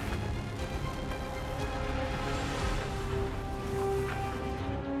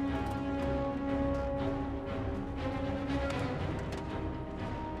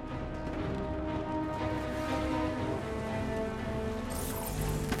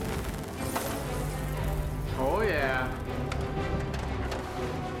 Oh yeah.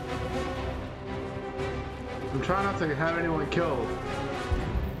 I'm trying not to have anyone killed.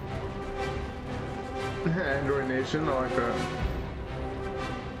 Android Nation, I like that.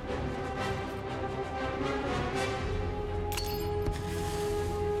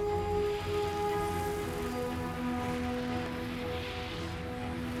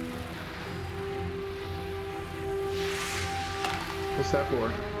 What's that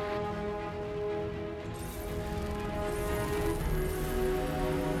for?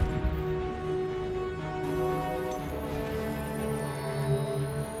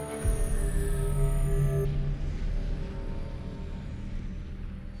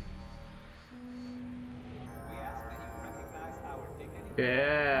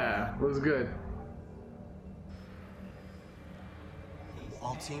 Yeah, looks good.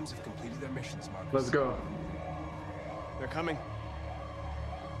 All teams have completed their missions, Marcus. Let's go. They're coming.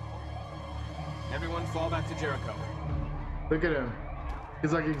 Everyone fall back to Jericho. Look at him.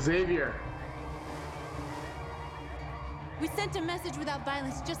 He's like Xavier. We sent a message without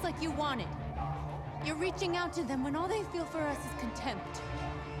violence, just like you wanted. You're reaching out to them when all they feel for us is contempt.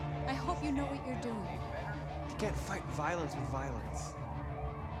 I hope you know what you're doing. You can't fight violence with violence.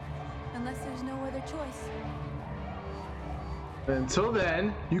 Unless there's no other choice. Until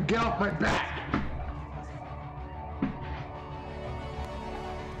then, you get off my back!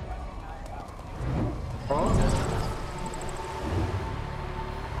 Oh?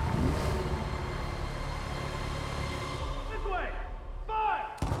 This way! Fire!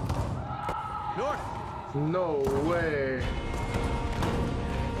 North! No way.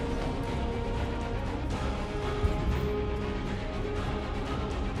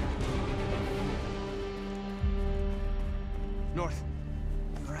 North.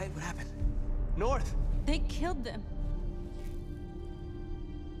 You all right? What happened? North! They killed them.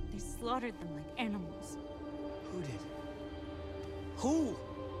 They slaughtered them like animals. Who did? Who?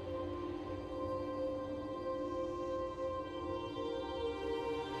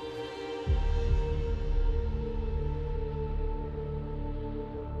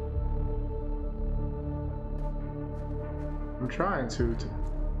 I'm trying to.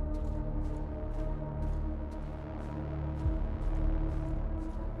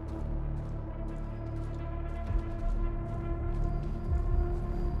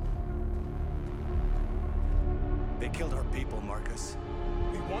 They killed our people, Marcus.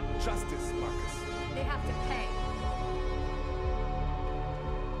 We want justice, Marcus. They have to pay.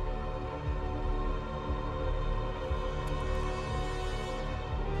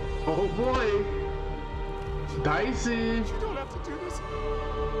 Oh boy. Dicey. You don't have to do this.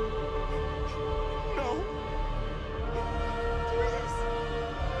 No. Please.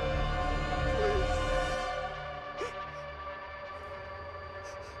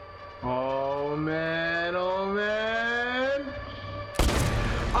 Oh man, oh man.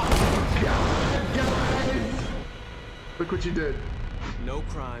 Oh god, guys. Look what you did. No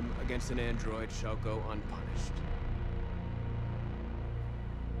crime against an android shall go unpunished.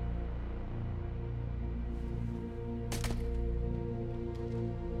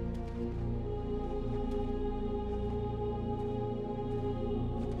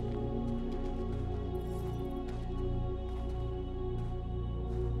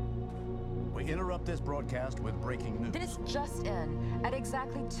 Interrupt this broadcast with breaking news. This just in. At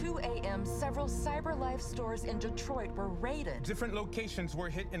exactly 2 a.m., several CyberLife stores in Detroit were raided. Different locations were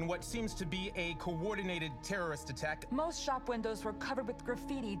hit in what seems to be a coordinated terrorist attack. Most shop windows were covered with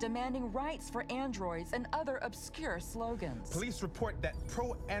graffiti demanding rights for androids and other obscure slogans. Police report that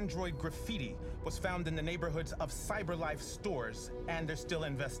pro-android graffiti was found in the neighborhoods of CyberLife stores, and they're still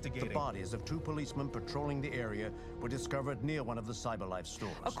investigating. The bodies of two policemen patrolling the area were discovered near one of the CyberLife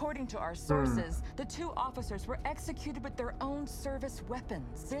stores. According to our sources, the two officers were executed with their own service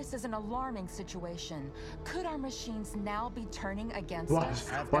weapons. This is an alarming situation. Could our machines now be turning against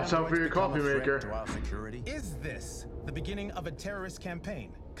us? Watch out for your coffee maker. Is this the beginning of a terrorist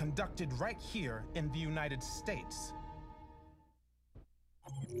campaign conducted right here in the United States?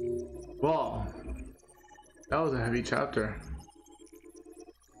 Wow. That was a heavy chapter.